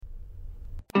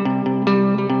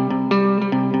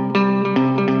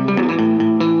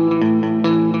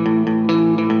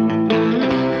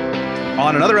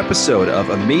another episode of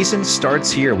Amazing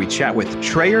Starts Here. We chat with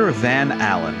Trayer Van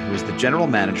Allen, who is the general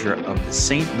manager of the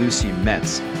St. Lucie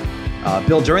Mets.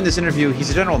 Bill, during this interview, he's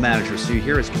a general manager, so you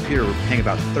hear his computer ping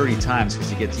about 30 times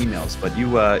because he gets emails. But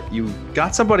you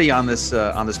got somebody on this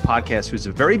podcast who's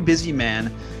a very busy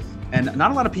man, and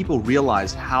not a lot of people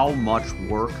realize how much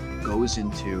work goes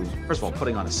into, first of all,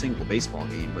 putting on a single baseball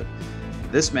game. But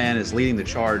this man is leading the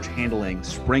charge, handling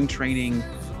spring training,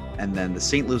 and then the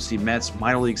St. Lucie Mets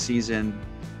minor league season.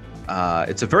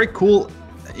 It's a very cool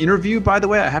interview, by the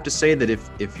way. I have to say that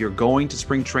if you're going to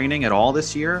spring training at all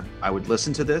this year, I would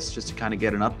listen to this just to kind of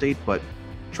get an update. But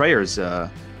Trayer's,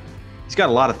 he's got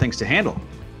a lot of things to handle.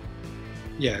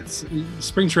 Yeah,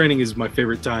 spring training is my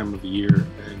favorite time of the year,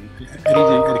 and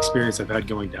any experience I've had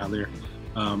going down there.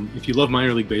 If you love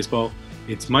minor league baseball,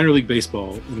 it's minor league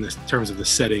baseball in terms of the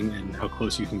setting and how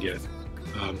close you can get.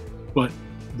 But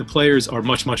the players are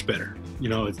much, much better. You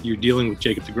know, you're dealing with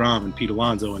Jacob deGrom and Pete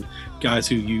Alonso and guys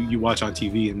who you watch on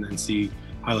TV and see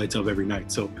highlights of every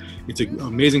night. So it's an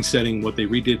amazing setting. What they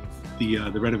redid,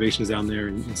 the renovations down there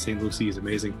in St. Lucie is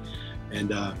amazing.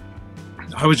 And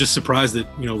I was just surprised that,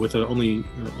 you know, with only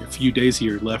a few days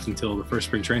here left until the first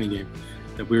spring training game,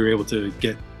 that we were able to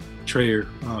get Trayer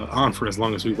on for as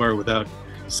long as we were without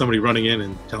somebody running in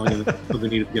and telling them that they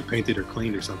needed to get painted or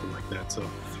cleaned or something like that. So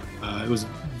it was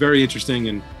very interesting,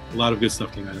 and a lot of good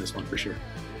stuff came out of this one for sure.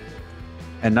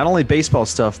 And not only baseball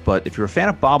stuff, but if you're a fan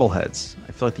of bobbleheads,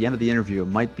 I feel like the end of the interview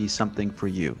might be something for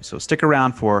you. So stick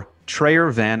around for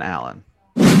Trayer Van Allen.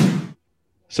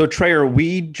 So Trayer,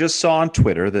 we just saw on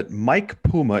Twitter that Mike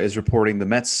Puma is reporting the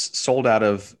Mets sold out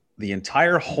of the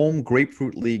entire home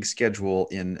Grapefruit League schedule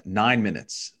in 9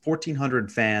 minutes.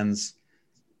 1,400 fans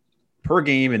per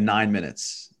game in 9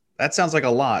 minutes. That sounds like a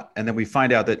lot. And then we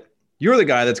find out that you're the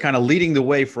guy that's kind of leading the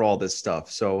way for all this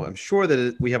stuff. So I'm sure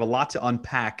that we have a lot to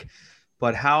unpack,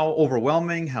 but how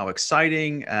overwhelming, how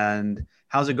exciting, and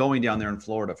how's it going down there in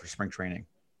Florida for spring training?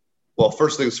 Well,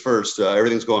 first things first,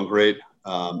 everything's going great.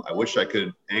 I wish I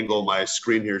could angle my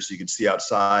screen here so you could see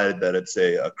outside that it's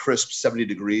a crisp 70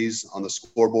 degrees on the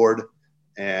scoreboard.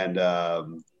 And I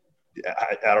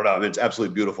don't know, I mean, it's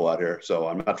absolutely beautiful out here. So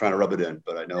I'm not trying to rub it in,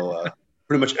 but I know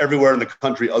pretty much everywhere in the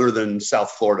country other than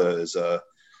South Florida is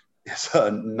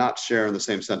not sharing the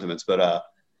same sentiments. But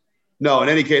no, in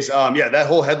any case, yeah, that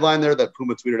whole headline there that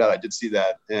Puma tweeted out, I did see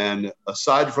that. And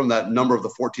aside from that number of the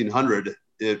 1,400,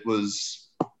 it was,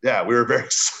 yeah, we were very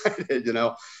excited. You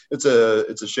know, it's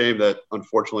a shame that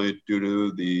unfortunately, due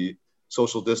to the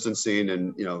social distancing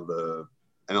and, you know, the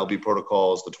MLB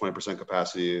protocols, the 20%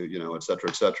 capacity, you know, et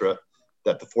cetera,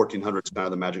 that the 1,400 is kind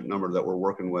of the magic number that we're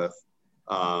working with.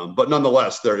 But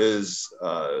nonetheless, there is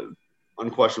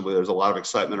unquestionably, there's a lot of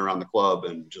excitement around the club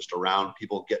and just around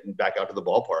people getting back out to the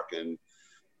ballpark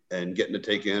and getting to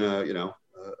take in a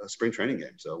spring training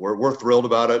game. So we're thrilled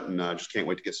about it, and just can't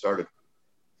wait to get started.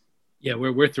 Yeah,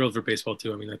 we're thrilled for baseball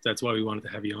too. I mean, that's why we wanted to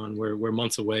have you on. We're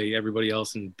months away. Everybody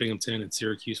else in Binghamton and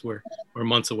Syracuse, we're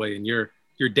months away, and you're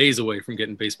days away from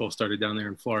getting baseball started down there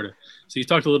in Florida. So you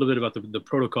talked a little bit about the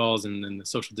protocols and the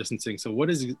social distancing. So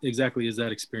what exactly is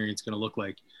that experience going to look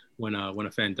like when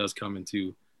a fan does come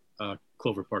into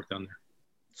Clover Park down there?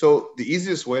 So the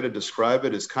easiest way to describe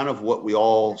it is kind of what we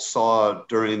all saw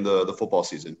during the football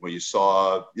season, where you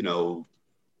saw, you know,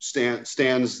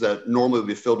 stands that normally would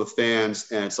be filled with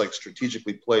fans, and it's like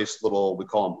strategically placed little, we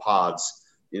call them pods,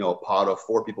 you know, a pod of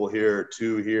 4 people here,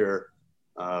 2 here,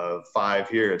 5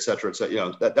 here, et cetera. You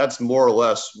know, that's more or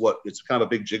less what it's kind of a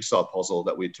big jigsaw puzzle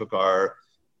that we took our,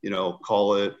 you know,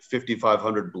 call it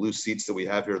 5,500 blue seats that we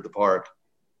have here at the park.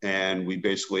 And we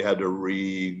basically had to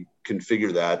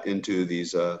reconfigure that into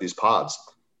these pods.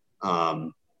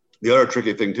 The other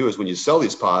tricky thing too is when you sell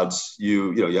these pods,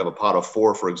 you have a pod of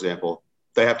 4, for example,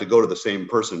 they have to go to the same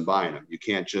person buying them. You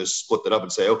can't just split that up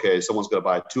and say, okay, someone's going to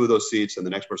buy 2 of those seats and the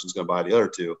next person's going to buy the other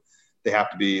 2. They have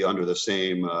to be under the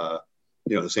same,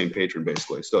 the same patron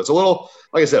basically. So it's a little,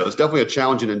 like I said, it was definitely a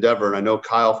challenging endeavor. And I know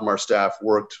Kyle from our staff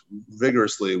worked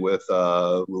vigorously with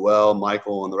Ruel,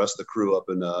 Michael, and the rest of the crew up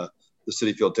in the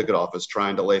Citi Field ticket office,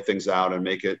 trying to lay things out and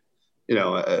make it, you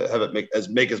know, have it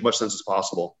make as much sense as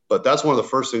possible. But that's one of the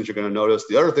first things you're going to notice.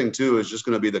 The other thing too is just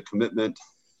going to be the commitment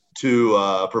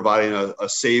to providing a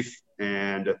safe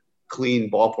and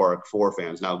clean ballpark for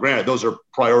fans. Now, granted, those are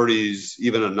priorities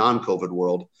even in a non-COVID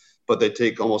world, but they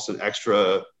take almost an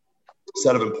extra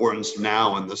set of importance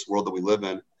now in this world that we live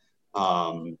in.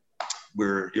 Our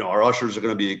ushers are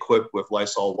going to be equipped with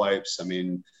Lysol wipes. I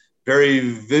mean, very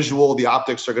visual. The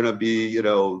optics are going to be, you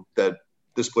know, that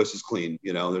this place is clean.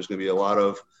 You know, there's going to be a lot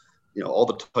of, you know, all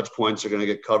the touch points are going to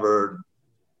get covered,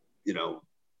 you know,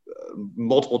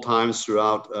 multiple times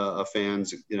throughout a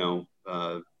fan's, you know,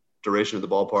 duration of the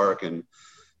ballpark. And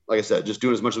like I said, just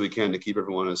doing as much as we can to keep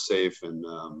everyone as safe and,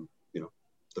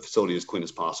 the facility as clean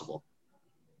as possible.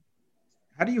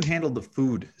 How do you handle the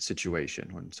food situation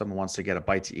when someone wants to get a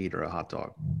bite to eat or a hot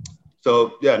dog?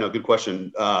 So, yeah, no, good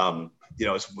question.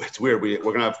 It's weird. We're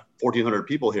going to have 1,400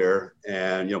 people here,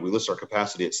 and, we list our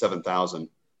capacity at 7,000.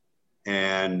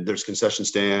 And there's concession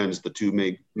stands, the two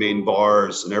main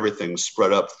bars, and everything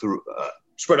spread out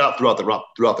throughout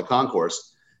the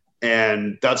concourse.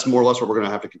 And that's more or less what we're going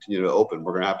to have to continue to open.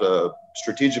 We're going to have to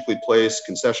strategically place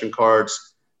concession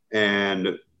cards,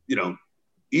 and,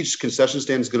 each concession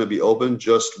stand is going to be open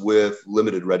just with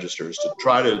limited registers to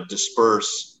try to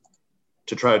disperse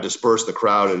the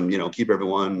crowd and, keep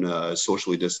everyone as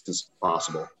socially distanced as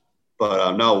possible.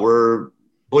 But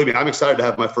believe me, I'm excited to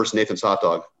have my first Nathan's hot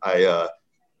dog. I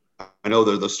know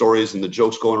the stories and the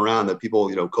jokes going around that people,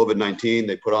 COVID-19,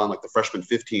 they put on like the freshman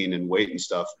 15 and weight and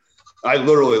stuff. I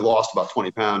literally lost about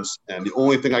 20 pounds. And the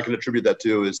only thing I can attribute that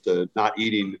to is to not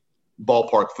eating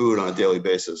ballpark food on a daily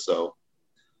basis. So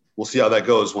we'll see how that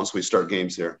goes once we start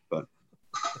games here. But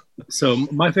so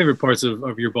my favorite parts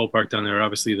of your ballpark down there are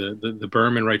obviously the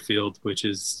berm in right field, which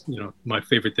is, my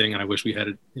favorite thing. And I wish we had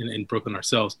it in Brooklyn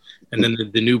ourselves. And then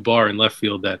the new bar in left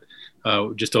field that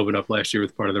just opened up last year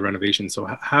with part of the renovation. So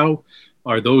how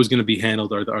are those going to be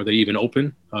handled? Are they even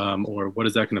open? Or what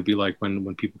is that going to be like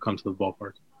when people come to the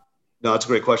ballpark? No, that's a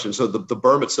great question. So the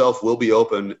berm itself will be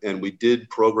open, and we did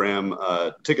program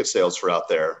ticket sales for out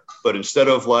there. But instead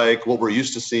of like what we're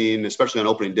used to seeing, especially on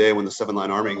opening day when the 7-line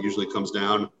arming usually comes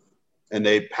down and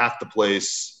they pack the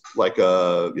place like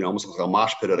almost like a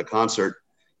mosh pit at a concert,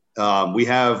 we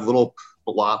have little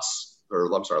plots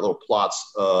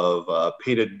of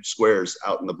painted squares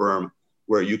out in the berm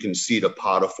where you can seat a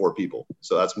pod of 4 people.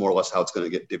 So that's more or less how it's going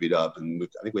to get divvied up. And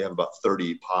I think we have about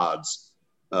 30 pods.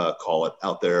 Call it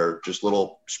out there, just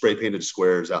little spray painted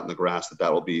squares out in the grass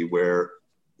that will be where,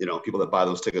 people that buy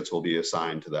those tickets will be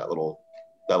assigned to that little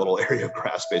area of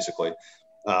grass basically.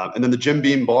 And then the Jim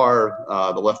Beam bar,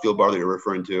 the left field bar that you're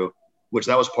referring to, which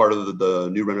that was part of the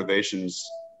new renovations,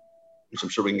 which I'm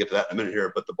sure we can get to that in a minute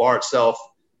here, but the bar itself,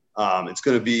 it's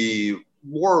going to be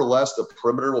more or less the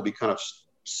perimeter will be kind of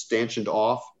stanchioned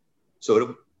off.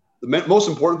 So the most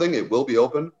important thing, it will be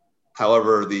open.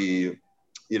 However,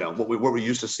 what we're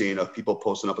used to seeing of people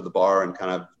posting up at the bar and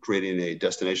kind of creating a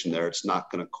destination there, it's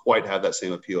not going to quite have that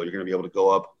same appeal. You're going to be able to go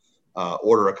up,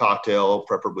 order a cocktail,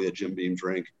 preferably a Jim Beam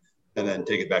drink, and then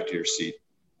take it back to your seat.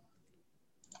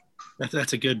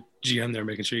 That's a good GM there,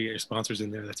 making sure you get your sponsors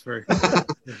in there. That's very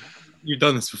you've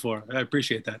done this before. I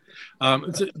appreciate that.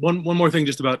 One more thing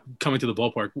just about coming to the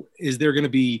ballpark. Is there going to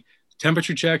be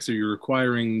temperature checks? Are you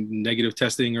requiring negative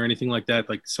testing or anything like that?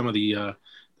 Like some of the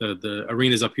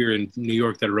arenas up here in New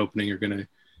York that are opening are going to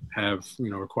have,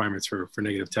 requirements for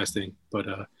negative testing. But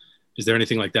is there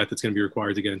anything like that that's going to be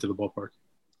required to get into the ballpark?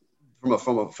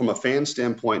 From a fan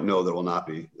standpoint, no, there will not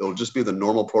be. It'll just be the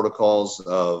normal protocols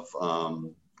of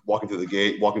walking through the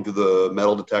gate, walking through the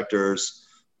metal detectors,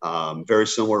 very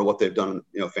similar to what they've done,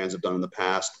 fans have done in the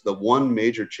past. The one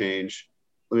major change,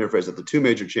 let me rephrase that, the two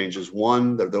major changes.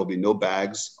 One, there'll be no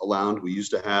bags allowed. We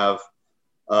used to have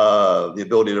the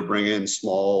ability to bring in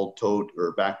small tote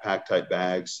or backpack type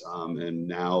bags, and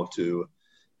now to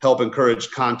help encourage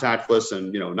contactless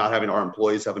and not having our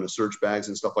employees having to search bags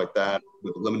and stuff like that,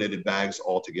 we've eliminated bags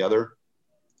altogether.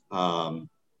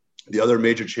 The other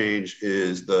major change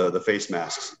is the face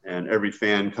masks, and every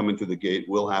fan coming through the gate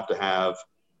will have to have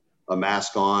a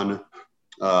mask on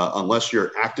unless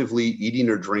you're actively eating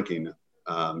or drinking.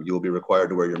 You will be required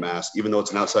to wear your mask, even though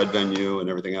it's an outside venue and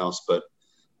everything else, but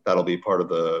that'll be part of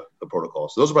the protocol.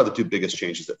 So those are probably the two biggest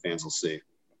changes that fans will see.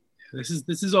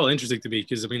 This is all interesting to me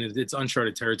because it's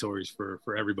uncharted territories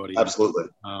for everybody. Absolutely.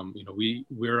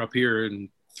 We're up here and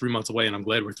 3 months away, and I'm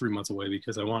glad we're 3 months away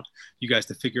because I want you guys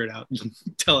to figure it out.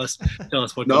 tell us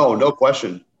what. No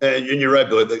question. And you're right,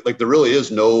 Billy. Like there really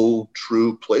is no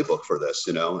true playbook for this,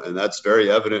 and that's very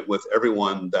evident with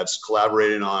everyone that's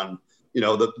collaborating on.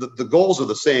 The goals are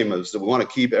the same as that we want to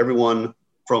keep everyone,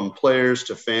 from players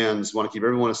to fans, want to keep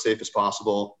everyone as safe as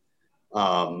possible.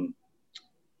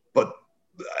 But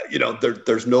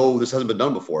this hasn't been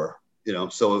done before,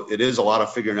 so it is a lot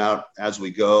of figuring out as we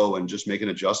go and just making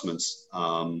adjustments.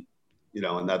 And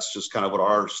that's just kind of what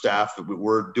our staff,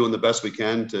 we're doing the best we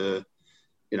can to,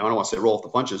 I don't want to say roll off the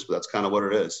punches, but that's kind of what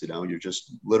it is. You're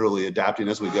just literally adapting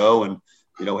as we go. And,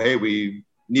 hey, we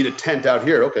need a tent out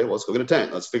here. Okay, well, let's go get a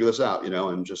tent. Let's figure this out,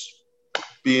 and just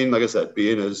being, like I said,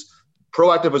 being as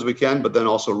proactive as we can, but then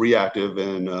also reactive.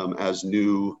 And as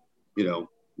new,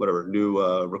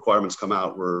 requirements come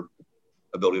out, we're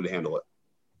ability to handle it.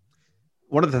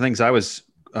 One of the things I was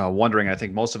wondering, I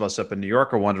think most of us up in New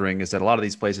York are wondering, is that a lot of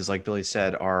these places, like Billy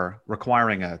said, are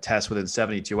requiring a test within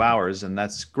 72 hours. And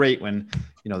that's great when,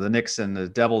 the Knicks and the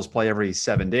Devils play every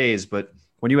 7 days. But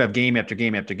when you have game after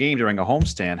game after game during a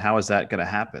homestand, how is that going to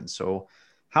happen? So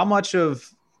how much of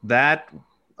that,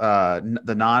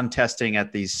 the non-testing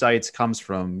at these sites comes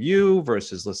from you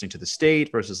versus listening to the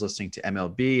state versus listening to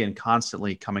MLB and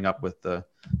constantly coming up with the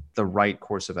right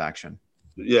course of action?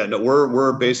 Yeah, no,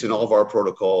 we're basing all of our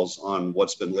protocols on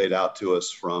what's been laid out to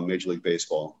us from Major League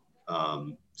Baseball.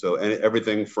 So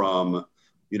everything from,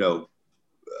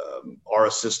 our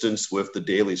assistance with the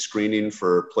daily screening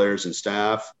for players and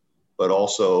staff, but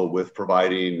also with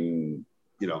providing,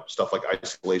 stuff like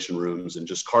isolation rooms and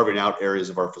just carving out areas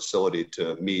of our facility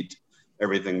to meet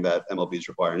everything that MLB is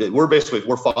requiring.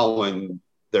 We're following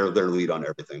their lead on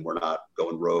everything. We're not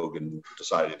going rogue and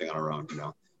deciding anything on our own,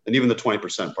 And even the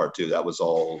 20% part too, that was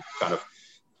all kind of,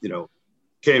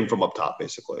 came from up top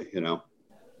basically,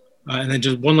 And then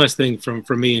just one last thing from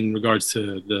me in regards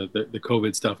to the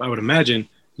COVID stuff. I would imagine,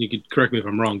 you could correct me if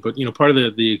I'm wrong, but part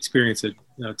of the experience at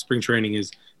spring training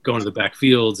is going to the back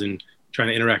fields and trying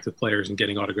to interact with players and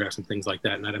getting autographs and things like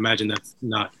that. And I'd imagine that's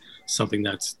not something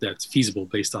that's feasible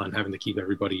based on having to keep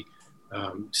everybody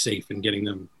safe and getting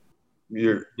them.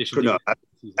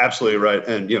 Absolutely right.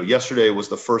 And, yesterday was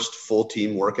the first full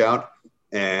team workout.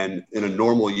 And in a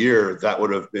normal year,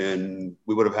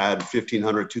 we would have had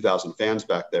 1,500, 2,000 fans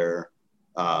back there,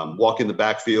 walking the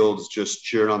backfields, just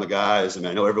cheering on the guys.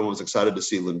 I know everyone was excited to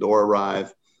see Lindor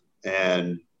arrive.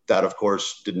 And that, of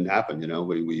course, didn't happen.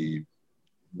 The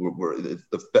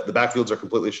backfields are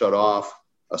completely shut off.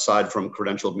 Aside from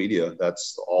credentialed media,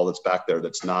 that's all that's back there.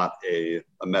 That's not a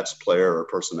Mets player or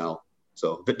personnel.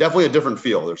 So but definitely a different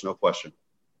feel. There's no question.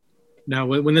 Now,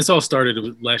 when this all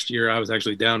started last year, I was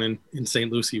actually down in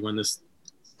St. Lucie when this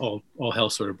all hell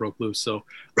sort of broke loose. So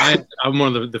I'm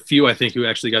one of the few, I think, who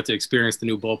actually got to experience the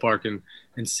new ballpark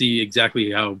and see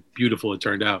exactly how beautiful it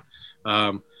turned out.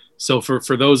 So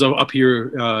for those up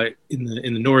here in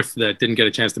the north that didn't get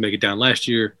a chance to make it down last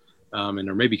year and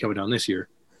are maybe coming down this year,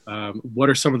 what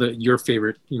are some of your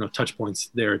favorite touch points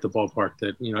there at the ballpark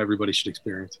that everybody should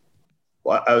experience?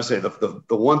 Well, I would say the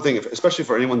one thing, especially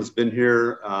for anyone that's been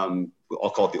here, I'll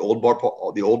call it the old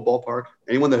ballpark.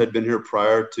 Anyone that had been here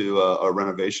prior to a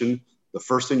renovation, the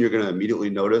first thing you're going to immediately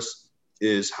notice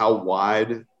is how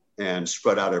wide and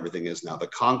spread out everything is now. The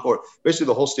concourse, basically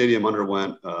the whole stadium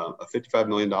underwent a $55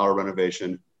 million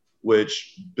renovation,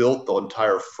 which built the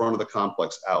entire front of the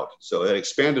complex out. So it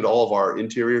expanded all of our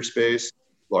interior space,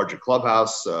 larger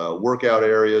clubhouse, workout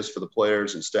areas for the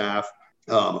players and staff.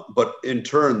 But in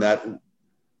turn, that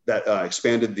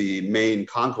expanded the main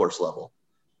concourse level.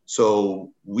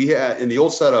 So in the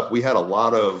old setup, we had a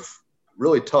lot of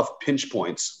really tough pinch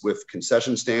points with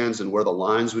concession stands and where the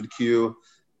lines would queue.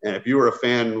 And if you were a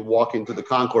fan walking to the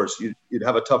concourse, you'd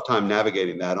have a tough time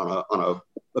navigating that on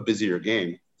a busier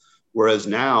game. Whereas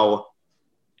now,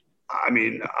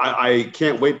 I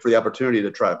can't wait for the opportunity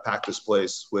to try to pack this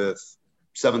place with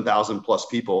 7,000 plus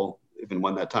people, even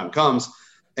when that time comes.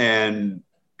 And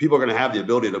people are going to have the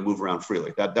ability to move around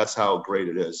freely. That's how great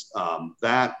it is.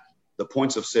 The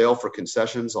points of sale for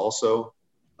concessions also,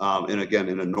 and again,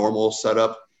 in a normal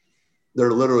setup,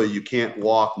 they're literally, you can't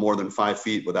walk more than 5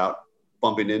 feet without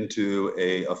bumping into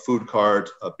a food cart,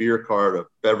 a beer cart, a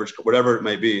beverage, whatever it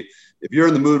may be. If you're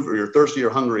in the mood or you're thirsty or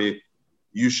hungry,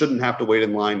 you shouldn't have to wait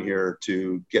in line here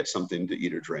to get something to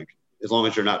eat or drink, as long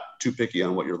as you're not too picky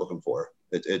on what you're looking for.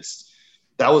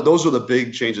 Those are the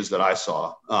big changes that I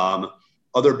saw.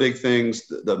 Other big things,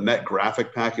 the Met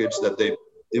graphic package that they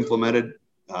implemented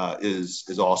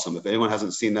is awesome. If anyone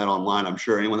hasn't seen that online, I'm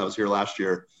sure anyone that was here last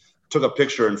year took a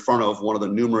picture in front of one of the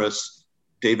numerous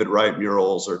David Wright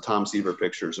murals or Tom Seaver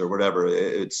pictures or whatever.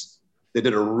 They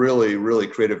did a really, really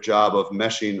creative job of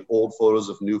meshing old photos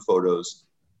of new photos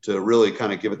to really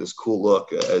kind of give it this cool look.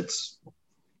 I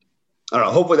don't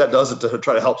know. Hopefully that does it to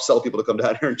try to help sell people to come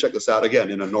down here and check this out again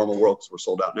in a normal world, because we're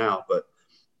sold out now. But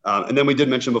and then we did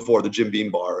mention before the Jim Beam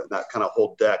bar and that kind of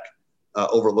whole deck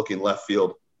overlooking left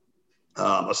field.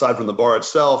 Aside from the bar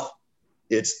itself,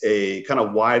 it's a kind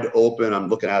of wide open. I'm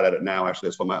looking at it now. Actually,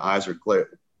 that's why my eyes are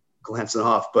glancing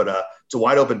off. But it's a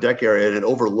wide open deck area, and it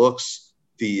overlooks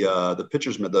the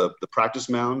pitchers, the practice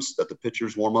mounds that the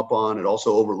pitchers warm up on. It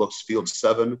also overlooks Field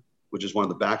 7, which is one of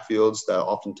the backfields that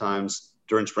oftentimes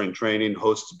during spring training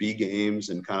hosts B games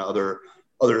and kind of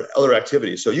other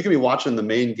activities. So you can be watching the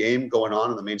main game going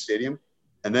on in the main stadium,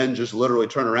 and then just literally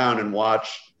turn around and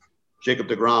watch Jacob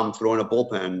deGrom throwing a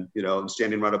bullpen, and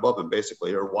standing right above him,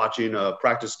 basically, or watching a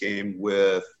practice game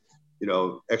with,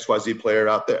 XYZ player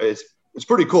out there. It's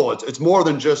pretty cool. It's more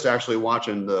than just actually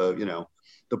watching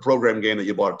the the program game that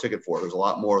you bought a ticket for. There's a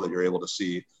lot more that you're able to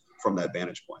see from that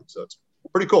vantage point. So it's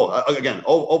pretty cool. Again,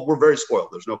 we're very spoiled.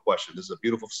 There's no question. This is a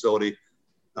beautiful facility.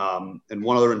 And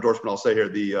one other endorsement I'll say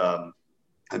here,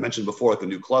 I mentioned before, like the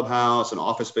new clubhouse and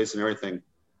office space and everything.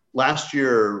 Last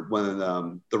year, when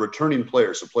the returning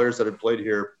players, so players that had played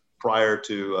here prior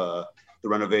to the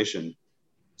renovation,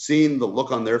 seeing the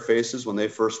look on their faces when they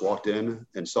first walked in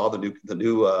and saw the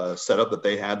new setup that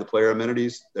they had, the player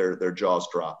amenities, their jaws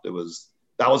dropped.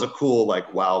 That was a cool,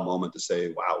 like, wow moment to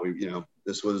say, wow,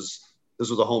 this was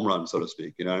a home run, so to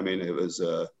speak. You know what I mean? It was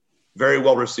very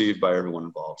well received by everyone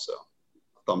involved. So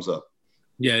thumbs up.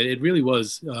 Yeah, it really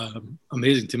was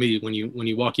amazing to me when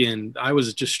you walk in. I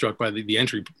was just struck by the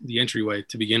entryway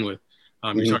to begin with.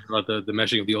 You're talking about the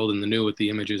meshing of the old and the new with the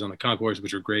images on the concourse,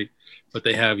 which are great. But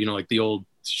they have, like the old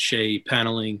Shea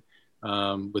paneling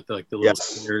with like the little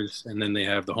stairs, and then they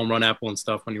have the home run apple and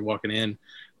stuff when you're walking in,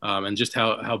 and just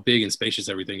how big and spacious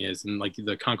everything is. And like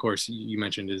the concourse you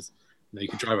mentioned is, you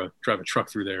can drive a truck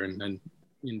through there and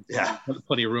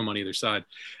plenty of room on either side.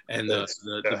 And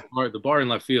the bar in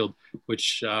left field,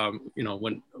 which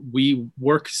when we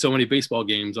work so many baseball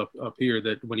games up here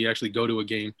that when you actually go to a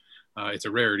game, it's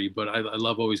a rarity. But I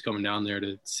love always coming down there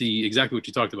to see exactly what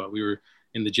you talked about. We were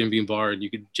in the Jim Beam bar, and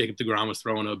Jacob deGrom was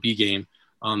throwing a B game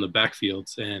on the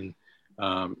backfields, and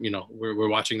we're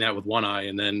watching that with one eye,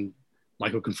 and then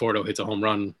Michael Conforto hits a home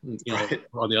run,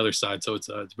 on the other side. So it's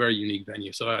a very unique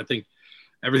venue. So I think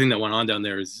everything that went on down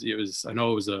there I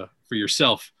know it was for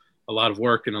yourself, a lot of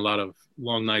work and a lot of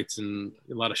long nights and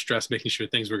a lot of stress, making sure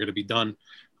things were going to be done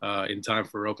in time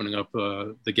for opening up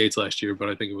the gates last year. But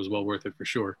I think it was well worth it for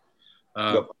sure.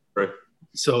 Right.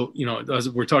 So, as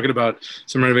we're talking about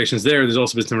some renovations there's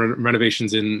also been some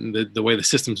renovations in the way the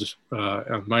systems,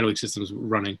 minor league systems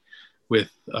running,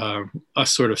 with us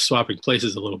sort of swapping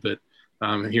places a little bit.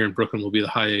 Here in Brooklyn, we'll be the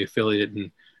high A affiliate, and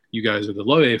you guys are the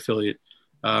low A affiliate.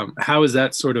 How has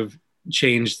that sort of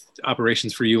changed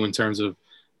operations for you in terms of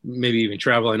maybe even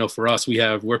travel? I know for us,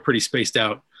 we're pretty spaced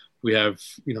out. We have,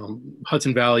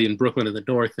 Hudson Valley and Brooklyn in the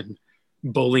north, and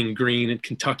Bowling Green in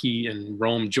Kentucky, and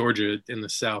Rome, Georgia in the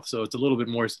south. So it's a little bit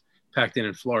more packed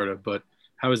in Florida. But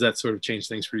how has that sort of changed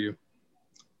things for you?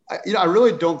 I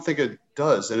really don't think it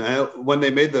does. And when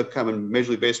they made the kind of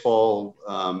Major League Baseball,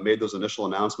 made those initial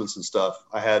announcements and stuff,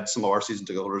 I had some of our season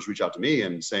ticket holders reach out to me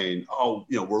and saying, "Oh,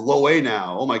 we're low A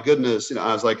now. Oh my goodness."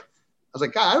 I was like,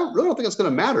 God, I don't think it's going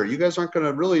to matter. You guys aren't going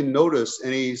to really notice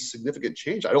any significant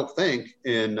change, I don't think,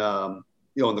 in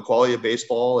in the quality of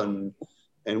baseball and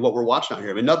what we're watching out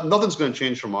here. I mean, nothing's going to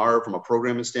change from a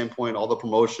programming standpoint. All the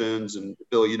promotions and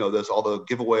Bill, this, all the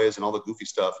giveaways and all the goofy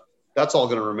stuff, that's all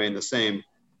going to remain the same.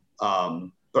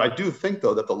 But I do think,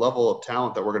 though, that the level of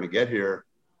talent that we're going to get here,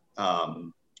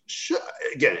 I'm sure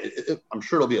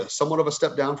it'll be somewhat of a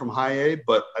step down from high A,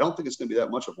 but I don't think it's going to be that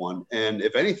much of one. And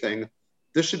if anything,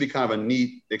 this should be kind of a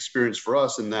neat experience for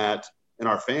us and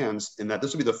our fans, in that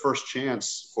this will be the first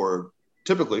chance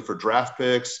typically for draft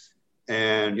picks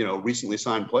and, recently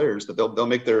signed players that they'll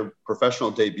make their professional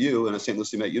debut in a St.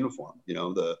 Lucie Met uniform,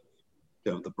 the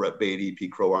Brett Beatty,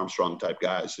 Pete Crow Armstrong type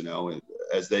guys,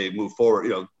 as they move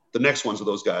forward, the next ones of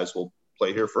those guys will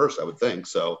play here first, I would think.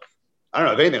 So I don't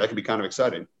know, if anything, that could be kind of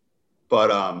exciting.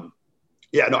 But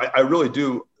I really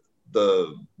do.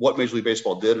 What Major League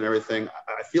Baseball did and everything,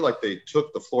 I feel like they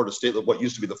took the Florida State, what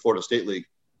used to be the Florida State League,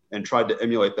 and tried to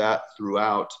emulate that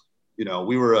throughout.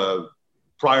 We were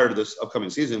prior to this upcoming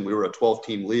season, we were a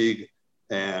 12-team league,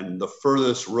 and the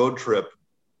furthest road trip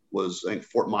was, I think,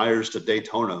 Fort Myers to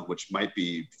Daytona, which might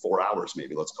be 4 hours,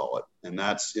 maybe, let's call it. And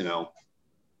that's,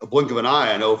 a blink of an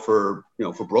eye, I know, for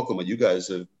Brooklyn, what you guys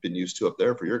have been used to up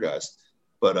there for your guys.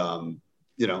 But,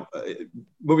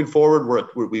 moving forward,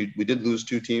 we did lose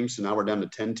 2 teams, so now we're down to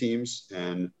 10 teams.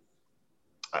 And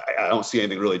I don't see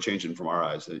anything really changing from our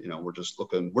eyes. We're just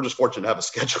fortunate to have a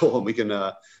schedule, and we can,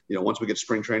 once we get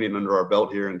spring training under our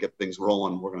belt here and get things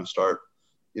rolling, we're going to start,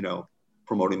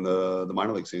 promoting the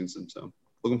minor league season. So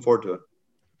looking forward to it.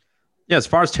 Yeah, as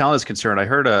far as talent is concerned, I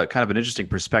heard a kind of an interesting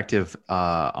perspective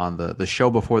on the show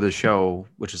before the show,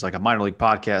 which is like a minor league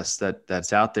podcast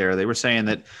that's out there. They were saying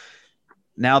that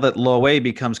now that low A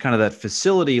becomes kind of that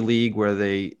facility league where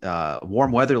they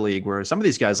warm weather league, where some of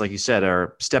these guys, like you said,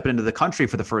 are stepping into the country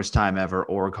for the first time ever,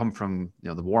 or come from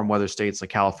the warm weather states like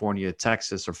California,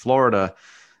 Texas, or Florida.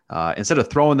 Instead of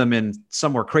throwing them in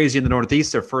somewhere crazy in the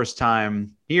Northeast their first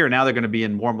time here, now they're going to be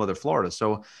in warm weather Florida.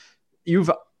 So you've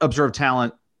observed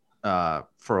talent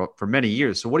for many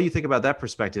years. So what do you think about that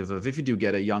perspective of, if you do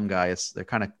get a young guy, they're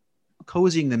kind of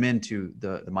cozying them into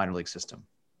the minor league system?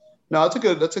 No,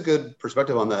 that's a good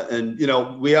perspective on that. And,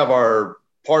 we have our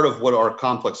part of what our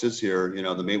complex is here, we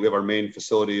have our main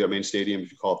facility, our main stadium,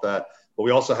 if you call it that, but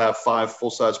we also have 5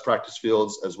 full-size practice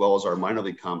fields as well as our minor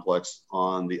league complex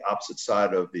on the opposite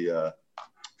side of the,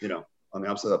 on the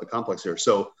opposite side of the complex here.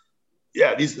 So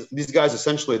yeah, these guys,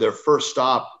 essentially their first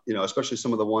stop, especially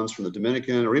some of the ones from the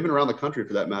Dominican or even around the country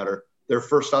for that matter, their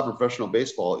first stop in professional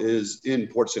baseball is in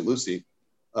Port St. Lucie,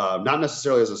 not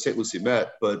necessarily as a St. Lucie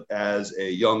Met, but as a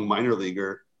young minor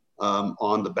leaguer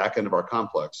on the back end of our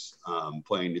complex,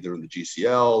 playing either in the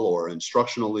GCL or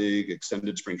instructional league,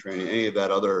 extended spring training, any of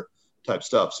that other type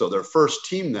stuff. So their first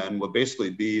team then would basically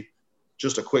be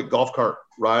just a quick golf cart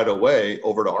ride away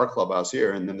over to our clubhouse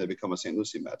here, and then they become a St.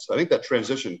 Lucie Met. So I think that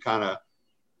transition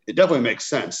it definitely makes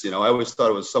sense. I always thought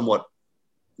it was somewhat,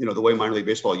 the way minor league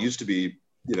baseball used to be,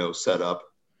 set up,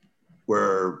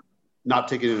 where not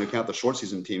taking into account the short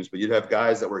season teams, but you'd have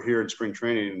guys that were here in spring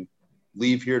training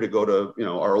leave here to go to,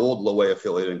 our old Low A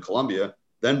affiliate in Columbia,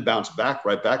 then bounce back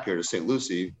right back here to St.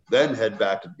 Lucie, then head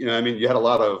back to, you had a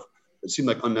lot of, it seemed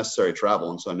like unnecessary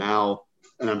travel. And so now,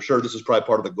 and I'm sure this is probably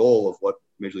part of the goal of what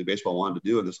Major League Baseball wanted to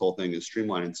do in this whole thing is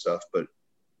streamlining stuff, but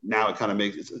now it kind of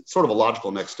makes it's sort of a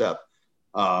logical next step.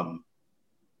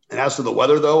 And as to the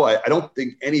weather, though, I don't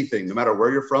think anything, no matter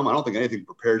where you're from, I don't think anything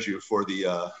prepares you for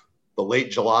the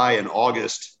late July and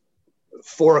August,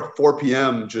 4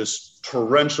 p.m. just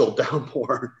torrential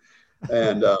downpour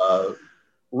and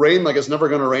rain like it's never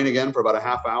going to rain again for about a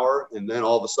half hour, and then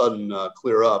all of a sudden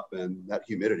clear up, and that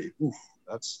humidity. Oof,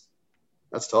 that's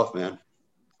tough, man.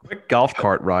 Quick golf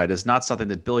cart ride is not something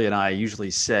that Billy and I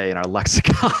usually say in our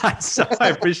lexicon, so I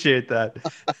appreciate that.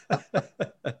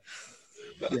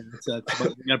 Yeah, we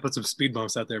got to put some speed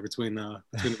bumps out there between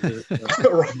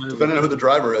depending on who the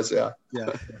driver is. Yeah,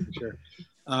 for sure.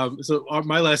 So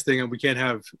my last thing, and we can't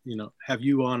have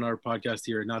you on our podcast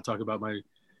here and not talk about my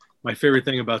favorite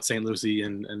thing about St. Lucie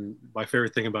and my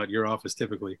favorite thing about your office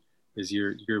typically is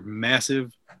your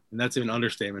massive, and that's an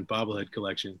understatement, bobblehead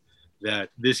collection that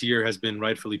this year has been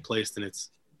rightfully placed in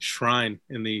its shrine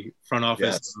in the front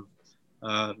office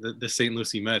of the St.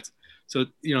 Lucie Mets. So,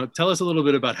 tell us a little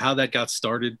bit about how that got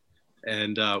started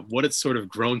and what it's sort of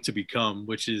grown to become,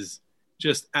 which is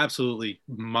just absolutely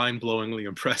mind-blowingly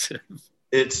impressive.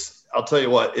 I'll tell you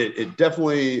what, it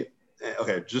definitely,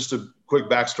 okay, just a quick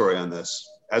backstory on this.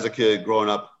 As a kid growing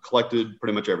up, collected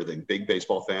pretty much everything. Big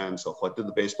baseball fan, so collected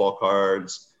the baseball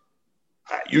cards.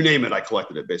 You name it, I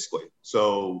collected it basically.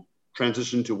 So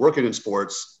transitioned to working in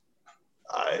sports,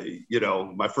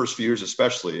 my first few years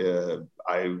especially,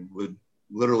 I would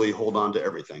literally hold on to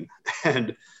everything.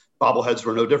 And bobbleheads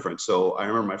were no different. So I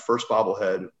remember my first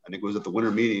bobblehead, I think it was at the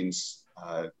winter meetings.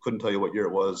 Couldn't tell you what year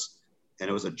it was. And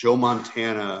it was a Joe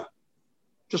Montana,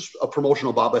 just a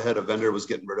promotional bobblehead a vendor was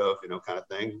getting rid of, kind of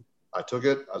thing. I took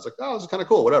it. I was like, oh, this is kind of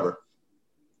cool, whatever.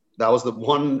 That was the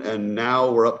one. And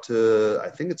now we're up to, I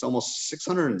think it's almost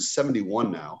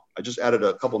 671 now. I just added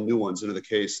a couple new ones into the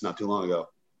case not too long ago.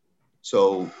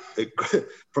 So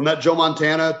from that Joe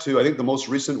Montana to, I think the most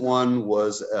recent one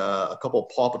was a couple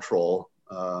Paw Patrol,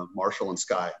 Marshall and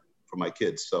Sky for my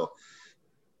kids. So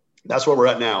that's where we're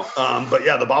at now. But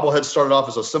yeah, the bobblehead started off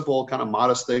as a simple kind of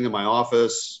modest thing in my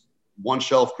office. One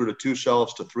shelf grew to 2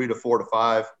 shelves to 3 to 4 to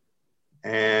 5.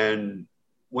 And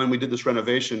when we did this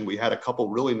renovation, we had a couple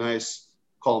really nice,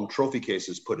 call them trophy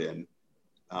cases put in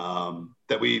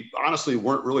that we honestly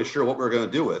weren't really sure what we were going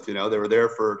to do with. They were there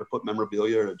to put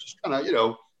memorabilia or just kind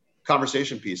of,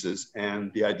 conversation pieces.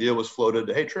 And the idea was floated,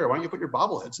 hey, Trey, why don't you put your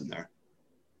bobbleheads in there?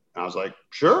 And I was like,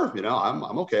 sure,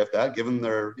 I'm okay with that, given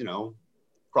their,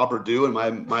 proper due in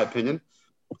my opinion.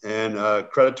 And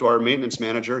credit to our maintenance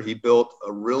manager, he built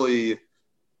a really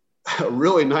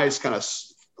nice kind of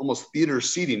almost theater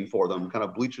seating for them, kind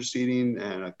of bleacher seating,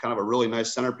 and a kind of a really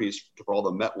nice centerpiece for all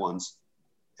the Met ones.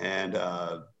 And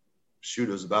it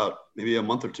was about maybe a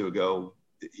month or two ago,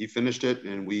 he finished it,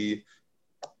 and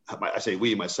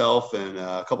myself and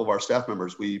a couple of our staff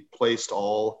members, we placed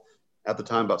all, at the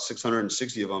time, about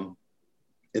 660 of them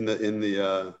in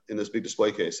this big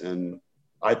display case. And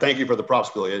I thank you for the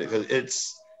props, Billy,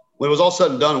 because when it was all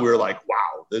said and done, we were like,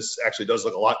 wow, this actually does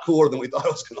look a lot cooler than we thought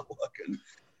it was going to look. And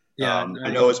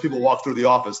I know as people walk through the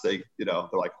office, they're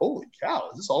like, holy cow,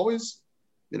 has this always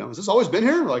been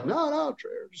here? We're like, no,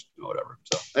 Trey, just whatever.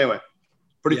 So anyway,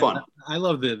 pretty fun. I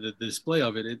love the display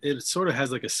of it. It sort of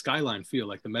has like a skyline feel,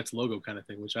 like the Mets logo kind of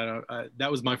thing, which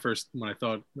that was my first, when I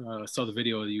saw the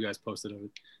video that you guys posted of it.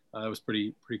 It was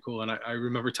pretty cool. And I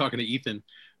remember talking to Ethan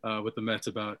with the Mets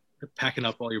about packing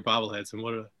up all your bobbleheads and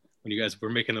when you guys were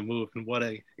making a move, and what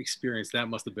a experience that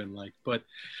must have been like. But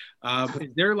is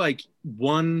there like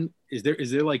a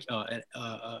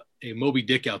Moby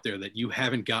Dick out there that you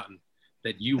haven't gotten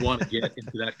that you want to get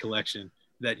into that collection,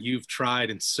 that you've tried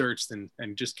and searched and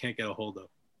just can't get a hold of?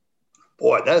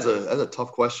 Boy, that's a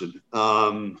tough question.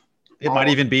 It might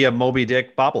even be a Moby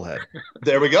Dick bobblehead.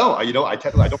 There we go. I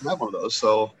technically don't have one of those,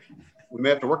 so we may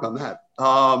have to work on that.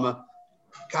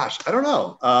 Gosh, I don't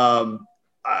know.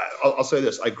 I'll say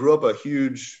this. I grew up a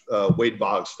huge Wade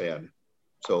Boggs fan.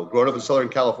 So growing up in Southern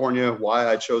California, why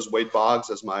I chose Wade Boggs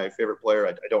as my favorite player,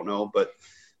 I don't know. But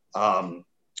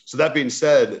so that being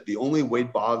said, the only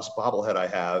Wade Boggs bobblehead I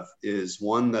have is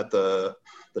one that the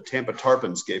Tampa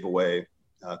Tarpons gave away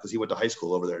because he went to high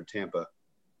school over there in Tampa.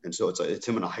 And so it's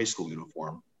him in a high school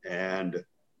uniform. And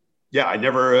yeah, I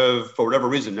never have, for whatever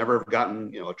reason, never have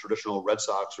gotten, a traditional Red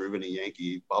Sox or even a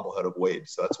Yankee bobblehead of Wade.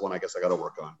 So that's one I guess I got to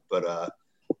work on. But,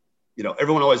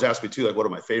 everyone always asks me too, like, what are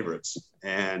my favorites?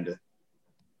 And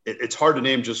it's hard to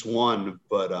name just one,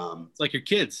 but it's like your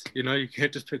kids, you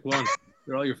can't just pick one.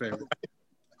 They're all your favorite.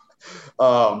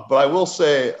 But I will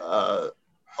say,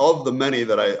 of the many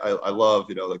that I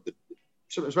love,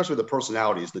 especially the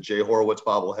personalities, the Jay Horowitz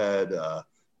bobblehead,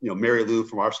 Mary Lou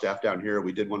from our staff down here,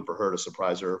 we did one for her to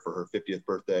surprise her for her 50th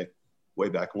birthday way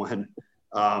back when.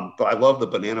 But I love the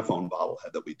Banana Phone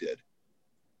bobblehead that we did.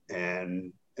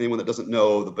 And anyone that doesn't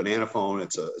know the Banana Phone,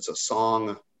 it's a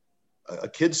song, a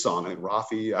kid's song. I think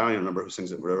Rafi, I don't even remember who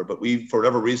sings it, whatever. But we, for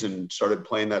whatever reason, started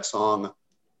playing that song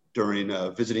during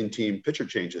visiting team pitcher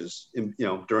changes,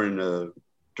 during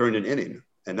an inning.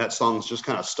 And that song's just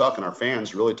kind of stuck, and our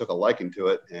fans really took a liking to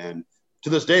it. And to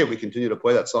this day, we continue to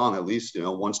play that song at least,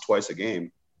 once, twice a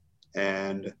game.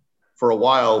 And for a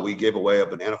while, we gave away a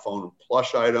Banana Phone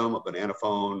plush item, a Banana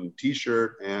Phone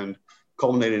T-shirt, and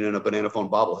culminating in a Banana Phone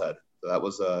bobblehead. So that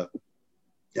was,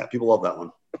 people love that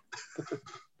one.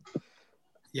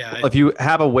 Yeah. Well, if you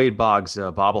have a Wade Boggs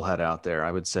bobblehead out there,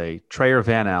 I would say Trayer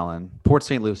Van Allen, Port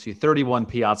St. Lucie, 31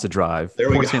 Piazza Drive,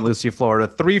 Port St. Lucie, Florida,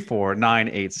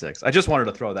 34986. I just wanted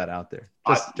to throw that out there.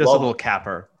 Just a little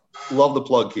capper. Love the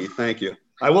plug, Keith. Thank you.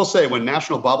 I will say when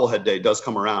National Bobblehead Day does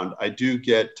come around, I do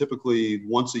get typically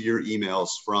once a year emails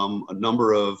from a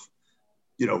number of,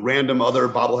 random other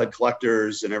bobblehead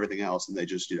collectors and everything else. And they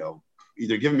just,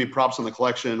 either giving me props on the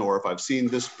collection or if I've seen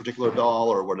this particular doll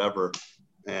or whatever.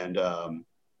 And,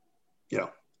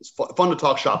 it's fun to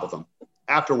talk shop with them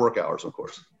after work hours, of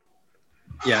course.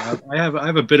 Yeah, I have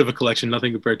a bit of a collection,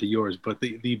 nothing compared to yours, but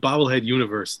the bobblehead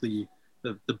universe, the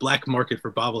black market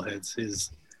for bobbleheads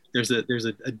is there's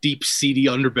a deep seedy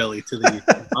underbelly to the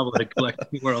bobblehead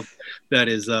collecting world that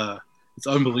is it's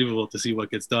unbelievable to see what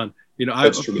gets done.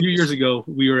 A few years ago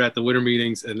we were at the winter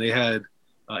meetings and they had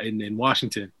in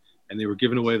Washington and they were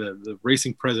giving away the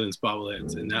racing presidents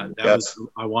bobbleheads, and that was,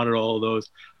 I wanted all of those.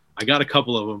 I got a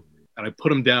couple of them and I put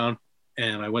them down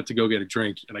and I went to go get a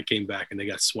drink and I came back and they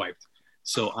got swiped.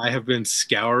 So I have been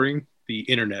scouring the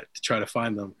internet to try to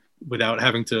find them without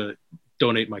having to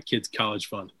donate my kid's college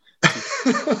fund.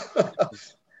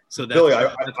 So Billy,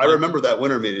 I remember that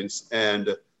winter meetings,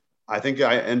 and I think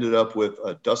I ended up with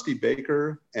a Dusty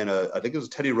Baker and I think it was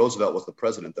Teddy Roosevelt was the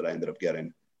president that I ended up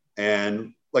getting.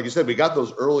 And like you said, we got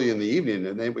those early in the evening,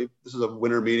 and this is a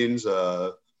winter meetings,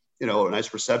 a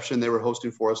nice reception they were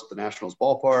hosting for us at the Nationals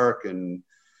ballpark, and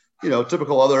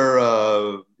typical other,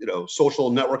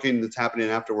 social networking that's happening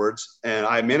afterwards. And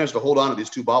I managed to hold on to these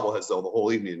two bobbleheads though the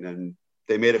whole evening, and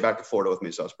they made it back to Florida with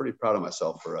me. So I was pretty proud of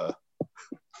myself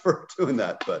for doing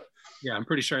that. But yeah, I'm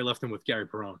pretty sure I left them with Gary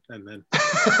Perone, and then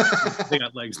they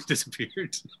got legs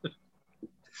disappeared.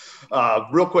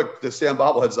 Real quick, to stay on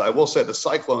bobbleheads, I will say the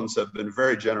Cyclones have been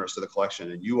very generous to the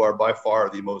collection, and you are by far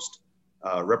the most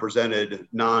represented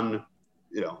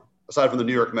aside from the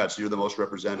New York Mets, you're the most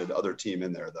represented other team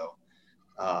in there, though.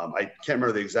 I can't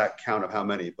remember the exact count of how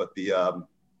many, but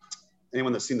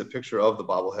anyone that's seen the picture of the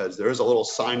bobbleheads, there is a little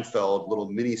Seinfeld,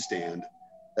 little mini stand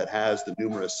that has the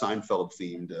numerous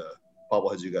Seinfeld-themed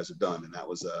bobbleheads you guys have done, and that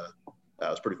was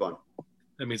pretty fun.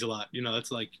 That means a lot.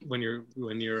 That's like when your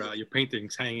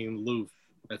painting's hanging in the Louvre.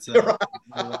 That's right.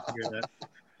 I love to hear that.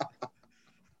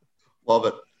 Love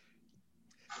it.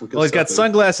 Well, he's got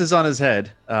sunglasses on his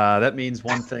head. That means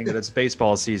one thing, that it's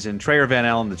baseball season. Trayer Van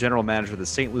Allen, the general manager of the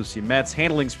St. Lucie Mets,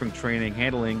 handling spring training,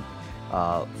 handling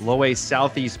Low A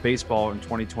Southeast baseball in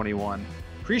 2021.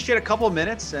 Appreciate a couple of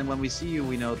minutes, and when we see you,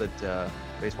 we know that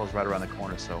baseball's right around the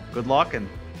corner. So good luck, and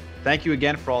thank you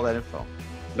again for all that info.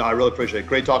 No, I really appreciate it.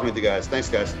 Great talking with you guys. Thanks,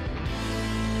 guys.